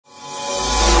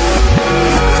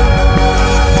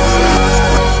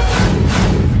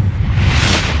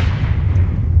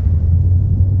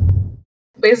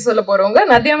பேச சொல்ல போறவங்க.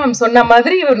 நதியா மேம் சொன்ன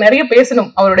மாதிரி இவர் நிறைய பேசணும்.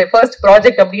 அவருடைய ஃபர்ஸ்ட்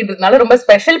ப்ராஜெக்ட் அப்படின்றதுனால ரொம்ப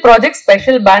ஸ்பெஷல் ப்ராஜெக்ட்,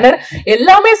 ஸ்பெஷல் பேனர்,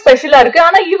 எல்லாமே ஸ்பெஷலா இருக்கு.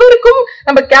 ஆனா இவருக்கும்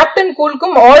நம்ம கேப்டன்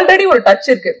கூலுக்கும் ஆல்ரெடி ஒரு டச்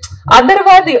இருக்கு.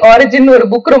 அதர்வாதி ஆரிஜின் ஒரு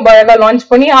புக் ரொம்ப அழகா லான்ச்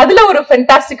பண்ணி அதுல ஒரு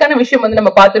ஃபென்டாஸ்டிக்கான விஷயம் வந்து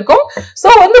நம்ம பார்த்திருக்கோம். சோ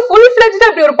வந்து ஃபுல் ஃபிளெஜ்டா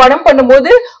இப்படி ஒரு படம்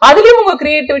பண்ணும்போது அதுலயும் உங்க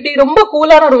கிரியேட்டிவிட்டி ரொம்ப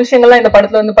கூலான ஒரு விஷயங்கள்லாம் இந்த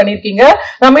படத்துல வந்து பண்ணிருக்கீங்க.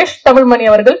 ரமேஷ் தமிழ்மணி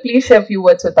அவர்கள், please share few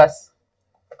words with us.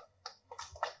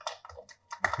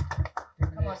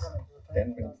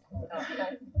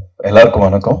 எல்லாருக்கும்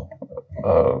வணக்கம்.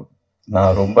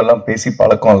 நான் ரொம்பலாம் பேசி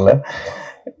பழக்கம் இல்லை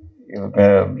இவங்க,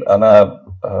 ஆனா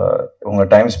உங்க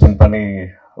டைம் ஸ்பெண்ட் பண்ணி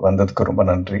வந்ததுக்கு ரொம்ப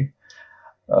நன்றி.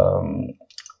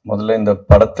 முதல்ல இந்த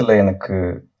படத்துல எனக்கு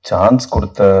சான்ஸ்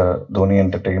கொடுத்த Dhoni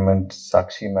entertainment,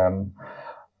 Sakshi ma'am,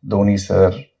 Dhoni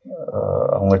sir,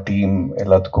 அவங்க டீம்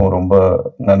எல்லாத்துக்கும் ரொம்ப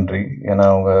நன்றி. ஏன்னா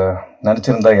அவங்க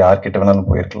நினைச்சிருந்தா யார்கிட்ட வேணாலும்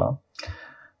போயிருக்கலாம்.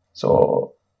 So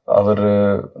our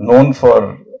known for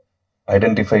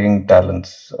identifying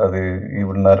talents. அது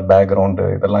இவ்வளோ பேக்ரவுண்டு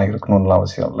இதெல்லாம் இருக்கணும்லாம்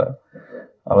அவசியம் இல்லை.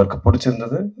 அவருக்கு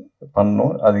பிடிச்சிருந்தது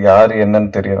பண்ணணும், அது யார்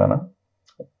என்னன்னு தெரிய வேணாம்,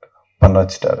 பண்ண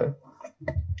வச்சுட்டாரு.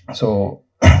 ஸோ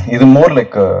இது மோர்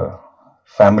லைக்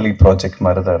ஃபேமிலி ப்ராஜெக்ட்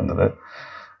மாதிரி தான் இருந்தது.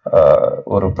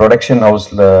 ஒரு ப்ரொடக்ஷன்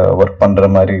ஹவுஸில் ஒர்க் பண்ணுற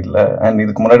மாதிரி இல்லை. அண்ட்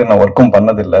இதுக்கு முன்னாடி நான் ஒர்க்கும்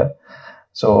பண்ணதில்லை.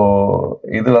 ஸோ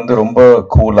இது வந்து ரொம்ப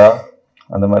கூலாக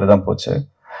அந்த மாதிரி தான் போச்சு.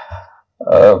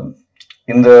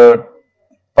 இந்த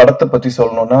படத்தை பற்றி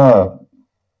சொல்லணும்னா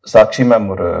சாக்ஷி மேம்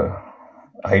ஒரு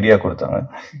ஐடியா கொடுத்தாங்க.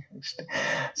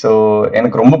 ஸோ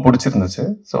எனக்கு ரொம்ப பிடிச்சிருந்துச்சு.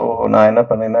 ஸோ நான் என்ன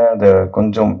பண்ணேன்னா அதை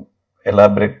கொஞ்சம்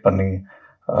எலாபரேட் பண்ணி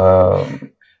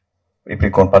இப்படி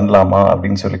பண்ணலாமா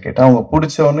அப்படின்னு சொல்லி கேட்டேன். அவங்க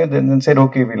பிடிச்சோடனே சரி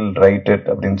ஓகே வில் ரைட் இட்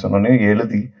அப்படின்னு சொன்னோடனே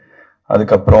எழுதி,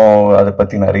 அதுக்கப்புறம் அதை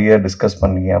பற்றி நிறைய டிஸ்கஸ்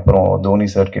பண்ணி, அப்புறம் தோனி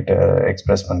சார் கிட்ட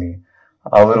எக்ஸ்பிரஸ் பண்ணி,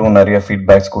 அவரும் நிறைய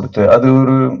ஃபீட்பேக்ஸ் கொடுத்து, அது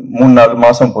ஒரு 3-4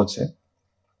 மாதம் போச்சு.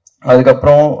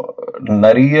 அதுக்கப்புறம்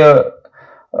நிறைய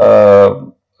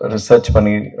ரிசர்ச்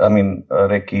பண்ணி, ஐ மீன்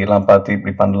ரெக்கி எல்லாம் பார்த்து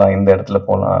இப்படி பண்ணலாம், இந்த இடத்துல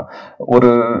போகலாம். ஒரு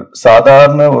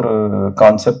சாதாரண ஒரு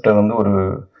கான்செப்டை வந்து ஒரு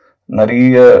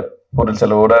நிறைய பொருள்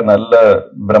செலவோட நல்ல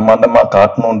பிரம்மாண்டமா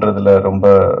காட்டணுன்றதுல ரொம்ப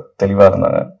தெளிவா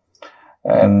இருந்தாங்க.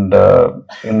 அண்ட்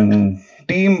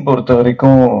டீம் பொறுத்த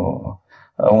வரைக்கும்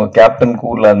அவங்க கேப்டன்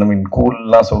கூல், அந்த மீன்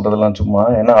கூல்லாம் சொல்றதெல்லாம் சும்மா,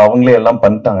 ஏன்னா அவங்களே எல்லாம்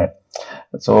பண்ணிட்டாங்க.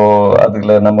 ஸோ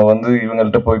அதுல நம்ம வந்து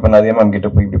இவங்கள்ட்ட போய் இப்போ நதியா மேம் கிட்ட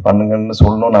போய் இப்படி பண்ணுங்கன்னு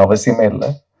சொல்லணும்னு அவசியமே இல்லை.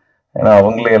 ஏன்னா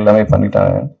அவங்களே எல்லாமே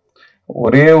பண்ணிட்டாங்க.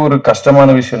 ஒரே ஒரு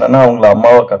கஷ்டமான விஷயம் என்னன்னா அவங்கள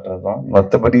அம்மாவை காட்டுறது தான்.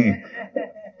 மற்றபடி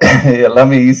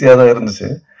எல்லாமே ஈஸியா தான் இருந்துச்சு.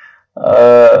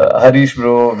 Harish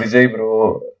bro, Vijay bro,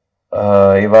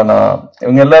 Ivana,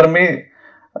 இவங்க எல்லாருமே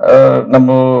நம்ம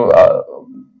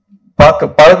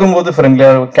பழகும்போது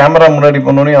ஃப்ரெண்ட்லியா, கேமரா முன்னாடி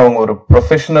போனோடனே அவங்க ஒரு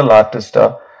ப்ரொஃபஷனல் ஆர்டிஸ்டா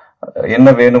என்ன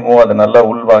வேணுமோ அதை நல்லா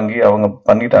உள்வாங்கி அவங்க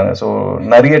பண்ணிட்டாங்க. ஸோ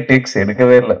நிறைய டேக்ஸ்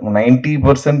எடுக்கவே இல்லை,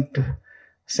 90%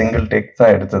 சிங்கிள் டேக்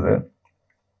தான் எடுத்தது.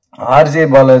 ஆர்ஜே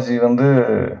பாலாஜி வந்து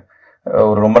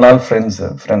ஒரு ரொம்ப நாள் ஃப்ரெண்ட்ஸ்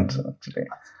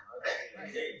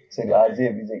சரி, ஆர்ஜே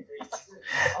விஜய்,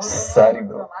 சாரி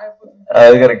ப்ரோ,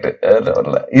 அது கரெக்ட்.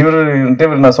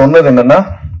 இவர் நான் சொன்னது என்னன்னா,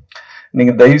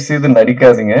 நீங்க தயவு செய்து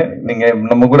நடிக்காதீங்க, நீங்க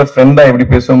நம்ம கூட ஃப்ரெண்டா எப்படி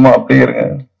பேசுவோமோ அப்படியே இருங்க.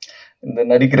 இந்த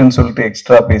நடிக்கிறேன்னு சொல்லிட்டு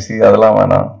எக்ஸ்ட்ரா பேசி அதெல்லாம்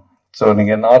வேணாம். ஸோ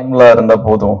நீங்க நார்மலா இருந்தா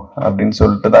போதும் அப்படின்னு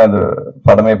சொல்லிட்டு தான் இது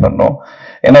படமே பண்ணோம்.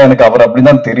 ஏன்னா எனக்கு அவர்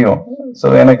அப்படிதான் தெரியும். ஸோ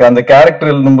எனக்கு அந்த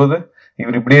கேரக்டர் எழுதும்போது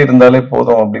இவர் இப்படியே இருந்தாலே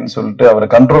போதும் அப்படின்னு சொல்லிட்டு அவரை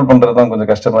கண்ட்ரோல் பண்றதுதான்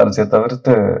கொஞ்சம் கஷ்டமா இருந்துச்சே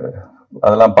தவிர்த்து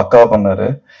அதெல்லாம் பக்காவா பண்ணாரு.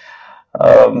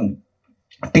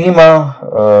 டீமா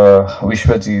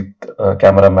Vishwajit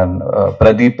cameraman,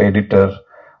 Pradeep editor,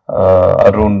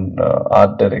 Arun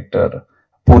art director,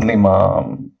 Purnima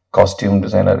costume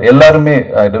designer, எல்லாருமே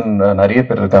நிறைய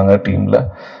பேர் இருக்காங்க டீம்ல.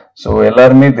 ஸோ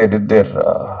எல்லாருமே they did their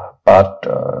part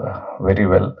very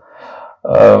well.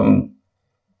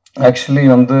 Actually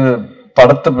வந்து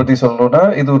படத்தை பத்தி சொல்லணும்னா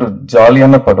இது ஒரு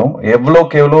ஜாலியான படம்.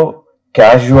 எவ்வளோக்கு எவ்வளோ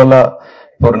கேஷுவலா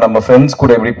ஒரு நம்ம ஃப்ரெண்ட்ஸ்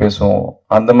கூட எப்படி பேசுவோம்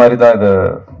அந்த மாதிரி தான் இது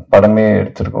படமே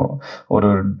எடுத்திருக்கோம். ஒரு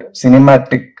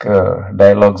சினிமேட்டிக்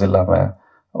டயலாக்ஸ் இல்லாம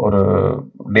ஒரு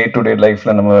டே டு டே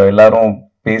லைஃப்ல நம்ம எல்லாரும்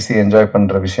பேசி என்ஜாய்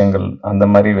பண்ற விஷயங்கள் அந்த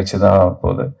மாதிரி வச்சுதான்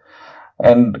போகுது.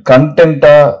 அண்ட்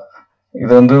கண்டென்ட்டா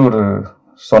இது வந்து ஒரு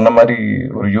சொன்ன மாதிரி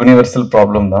ஒரு யூனிவர்சல்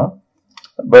ப்ராப்ளம் தான்.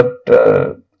 பட்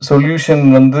சொல்யூஷன்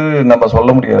வந்து நம்ம சொல்ல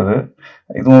முடியாது.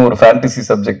 இதுவும் ஒரு ஃபேண்டசி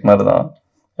சப்ஜெக்ட் மாதிரி தான்.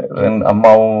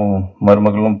 அம்மாவும்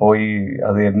மருமகளும் போய்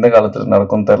அது எந்த காலத்துல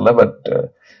நடக்கும்னு தெரியல. பட்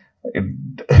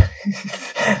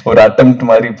ஒரு அட்டெம்ப்ட்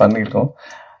மாதிரி பண்ணிருக்கோம்.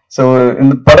 ஸோ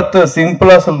இந்த படத்தை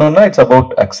சிம்பிளா சொல்லணும்னா it's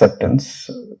about acceptance.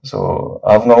 So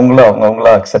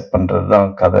அவங்கவுங்களா accept பண்றது தான்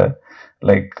கதை.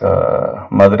 Like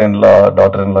mother in law,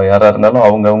 daughter in-law யாரா இருந்தாலும்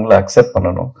அவங்கள அக்செப்ட்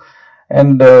பண்ணணும்.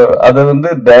 அண்ட் அதை வந்து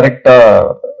டைரக்டா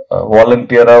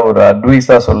வாலண்டியரா ஒரு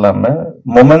அட்வைஸா சொல்லாம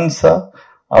மொமெண்ட்ஸா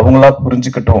அவங்களா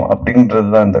புரிஞ்சுக்கிட்டோம்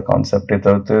அப்படின்றதுதான் இந்த கான்செப்டே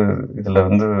தவிர்த்து இதுல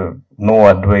வந்து நோ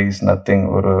அட்வைஸ் நத்திங்.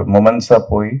 ஒரு மொமெண்ட்ஸா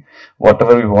போய் what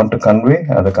ever we want to convey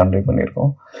அதை கன்வே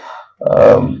பண்ணியிருக்கோம்.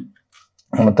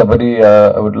 மற்றபடி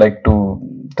I would like to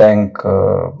thank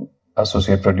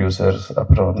associate producers,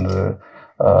 அப்புறம் வந்து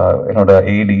என்னோட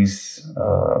Aedes,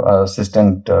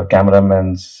 assistant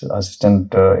cameramen,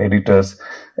 assistant editors,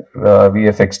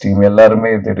 VFX team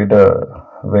எல்லாருமே they did a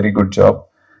very good job.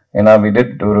 ஏன்னா we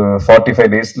did ஒரு 45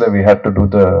 daysல we had to do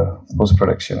the post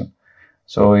production.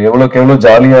 So எவ்வளோக்கு எவ்வளோ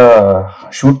ஜாலியா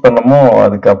ஷூட் பண்ணமோ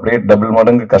அதுக்கு அப்படியே டபுள்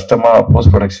மடங்கு கஷ்டமா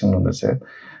போஸ்ட் ப்ரொடக்ஷன் வந்துச்சு.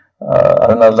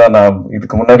 அதனால தான் நான்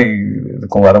இதுக்கு முன்னாடி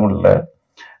இதுக்கும் வர முடியல.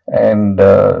 அண்ட்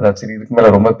சரி, இதுக்கு மேல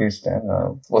ரொம்ப பேசிட்டேன்.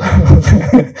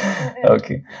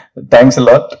 Okay, thanks a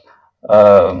lot.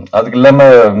 அதுக்கு இல்லாம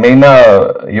மெயினா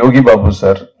யோகி பாபு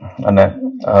சார் அண்ணன்,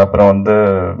 அப்புறம் வந்து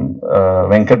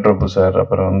வெங்கட் பிரபு சார்,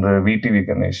 அப்புறம் வந்து விடிவி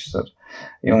கணேஷ் சார்,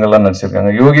 இவங்கெல்லாம்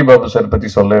நடிச்சிருக்காங்க. யோகி பாபு சார்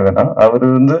பத்தி சொல்ல வேணாம். அவரு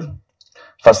வந்து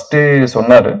ஃபர்ஸ்டே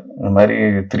சொன்னாரு, இந்த மாதிரி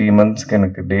 3 monthsக்கு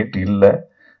எனக்கு டேட் இல்லை,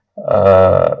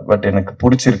 பட் எனக்கு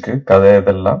பிடிச்சிருக்கு கதை,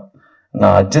 இதெல்லாம்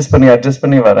நான் அட்ஜஸ்ட்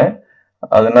பண்ணி வரேன்,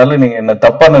 அதனால நீங்க என்ன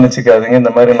தப்பா நினைச்சுக்காதீங்க,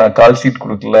 இந்த மாதிரி நான் கால் ஷீட்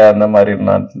கொடுக்கல அந்த மாதிரி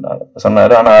நான்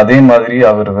சொன்னாரு. ஆனா அதே மாதிரி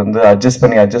அவர் வந்து அட்ஜஸ்ட்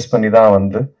பண்ணி தான்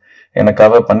வந்து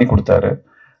எனக்காக பண்ணி கொடுத்தாரு.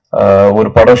 ஒரு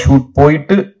படம் ஷூட்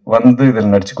போயிட்டு வந்து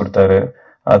இதில் நடிச்சு கொடுத்தாரு.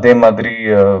 அதே மாதிரி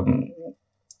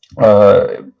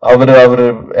அவரு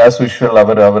ஆஸ் யூஷுவல்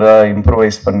அவரா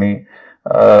இம்ப்ரூவைஸ் பண்ணி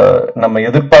நம்ம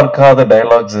எதிர்பார்க்காத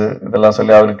டயலாக்ஸ் இதெல்லாம்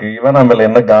சொல்லி, அவருக்கு இவனா மேல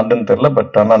என்ன காண்டுன்னு தெரியல,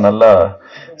 பட் ஆனா நல்லா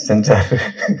செஞ்சாரு.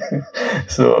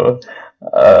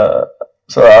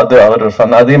 ஸோ அது அவர்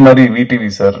ஃபன். அதே மாதிரி விடிவி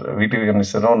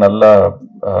கணேஷ் சாரும் நல்லா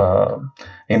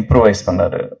இம்ப்ரூவைஸ்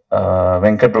பண்ணாரு.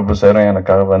 வெங்கட் பிரபு சாரும்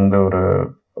எனக்காக வந்து ஒரு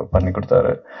பண்ணி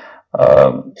கொடுத்தாரு.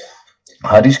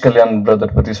 ஹரிஷ் கல்யாண்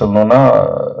பிரதர் பத்தி சொல்லணும்னா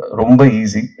ரொம்ப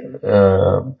ஈஸி.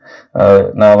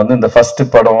 நான் வந்து இந்த ஃபர்ஸ்ட்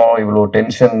படம் இவ்வளோ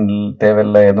டென்ஷன்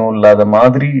தேவையில்லை, எதுவும் இல்லாத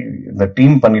மாதிரி இந்த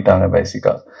டீம் பண்ணிட்டாங்க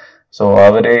பேசிக்கா. ஸோ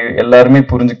அவரே எல்லாருமே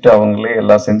புரிஞ்சுக்கிட்டு அவங்களே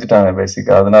எல்லாம் செஞ்சுட்டாங்க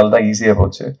பேசிக்கா. அதனால தான் ஈஸியா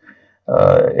போச்சு.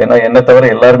 ஏன்னா என்னை தவிர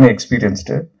எல்லாருமே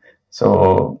experienced. So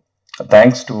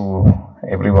thanks to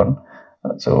every one.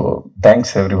 So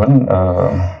thanks every one.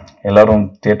 எல்லாரும்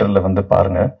தியேட்டர்ல வந்து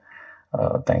பாருங்க.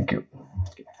 தேங்க்யூ.